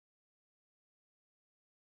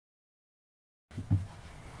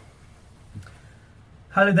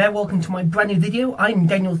Hello there, welcome to my brand new video. I'm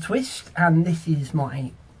Daniel Twist and this is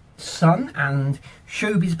my son and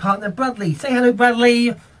showbiz partner Bradley. Say hello,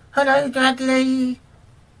 Bradley. Hello, Bradley.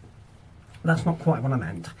 That's not quite what I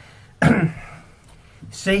meant.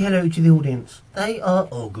 Say hello to the audience. They are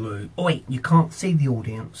ugly. Oh wait, you can't see the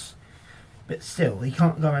audience. But still, you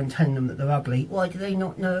can't go around telling them that they're ugly. Why do they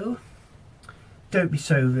not know? Don't be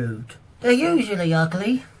so rude. They're usually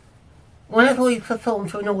ugly. Whenever we perform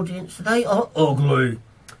to an audience, they are ugly.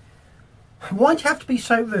 Why do you have to be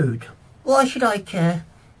so rude? Why should I care?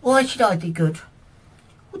 Why should I be good?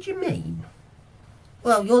 What do you mean?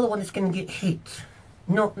 Well, you're the one that's going to get hit,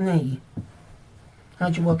 not me.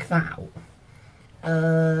 How'd you work that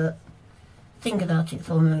out? Think about it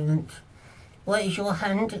for a moment. Where is your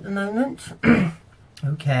hand at the moment?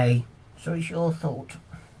 Okay, so it's your thought.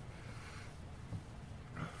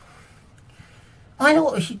 I know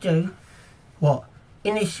what we should do. What?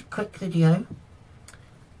 In this quick video,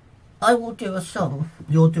 I will do a song.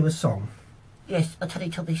 You'll do a song? Yes, a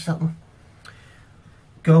Teletubby song.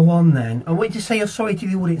 Go on then. I want you to say you're sorry to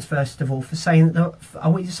the audience first of all for saying that. I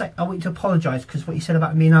want you to apologise because what you said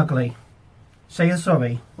about being ugly. Say you're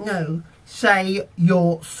sorry. No. Say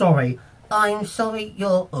you're sorry. I'm sorry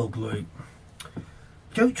you're ugly.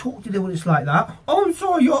 Don't talk to the audience like that. I'm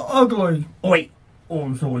sorry you're ugly. Oh, wait. Oh,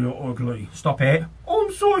 I'm sorry you're ugly. Stop it. Oh,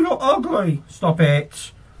 I'm sorry you're ugly. Stop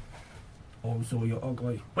it. Oh, I'm sorry you're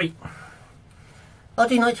ugly. Wait. I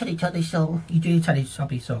do my Teletubby song. You do your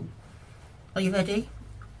Teletubby song. Are you ready?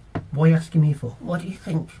 What are you asking me for? What do you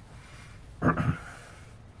think? Go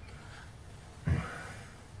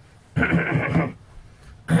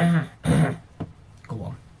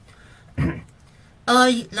on.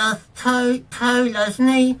 I love Toe loves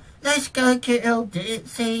me. Let's go kill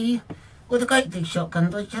Ditsy. With a great big shotgun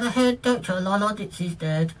to the head, don't try la la, Ditsy's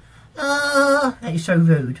dead. Ah, that is so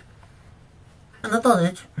rude. And I done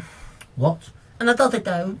it. What? And I done it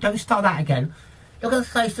though. Don't start that again. Look at the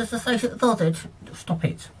face, just the face at the done it. Stop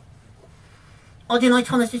it. I do like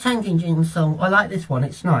Thomas the Tank Engine song. I like this one,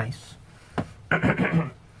 it's nice.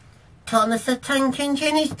 Thomas the Tank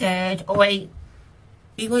Engine is dead. Oh wait.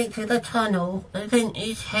 He went through the tunnel and bent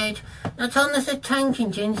his head. Now Thomas the Tank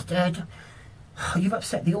Engine's dead. You've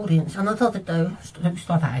upset the audience, and I thought it though. Don't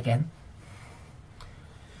start that again.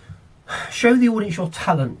 Show the audience your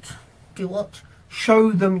talent. Do what?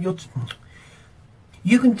 Show them your...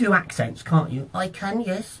 You can do accents, can't you? I can,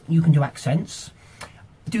 yes. You can do accents.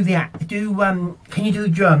 Do the act. Do can you do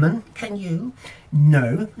German? Can you?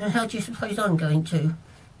 No. Then how do you suppose I'm going to?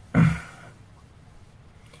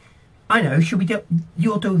 I know. Should we do?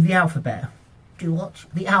 You'll do the alphabet. Do what?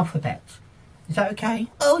 The alphabet. Is that okay?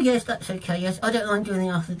 Oh yes, that's okay, yes. I don't mind doing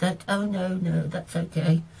the alphabet. Oh no, that's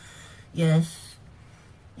okay. Yes.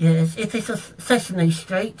 Yes, if it's a Sesame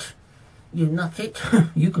Street, you nut it.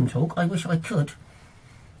 You can talk, I wish I could.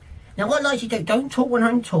 Now what I like you do, don't talk when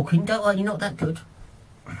I'm talking, don't worry, you're not that good.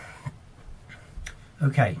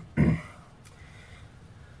 Okay.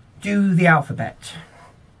 Do the alphabet.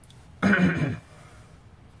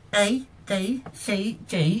 A, D, C,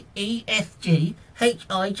 G, E, F, G, H,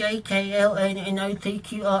 I, J, K, L, N, N, O, P,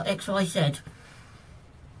 Q, R, X, Y, Z.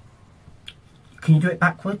 Can you do it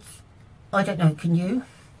backwards? I don't know, can you?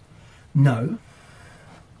 No.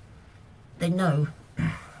 Then no.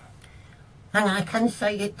 Hang on, I can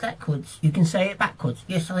say it backwards. You can say it backwards.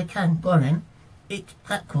 Yes, I can. Go on then. It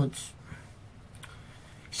backwards.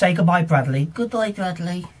 Say goodbye, Bradley. Goodbye,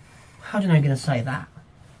 Bradley. How do you know you're going to say that?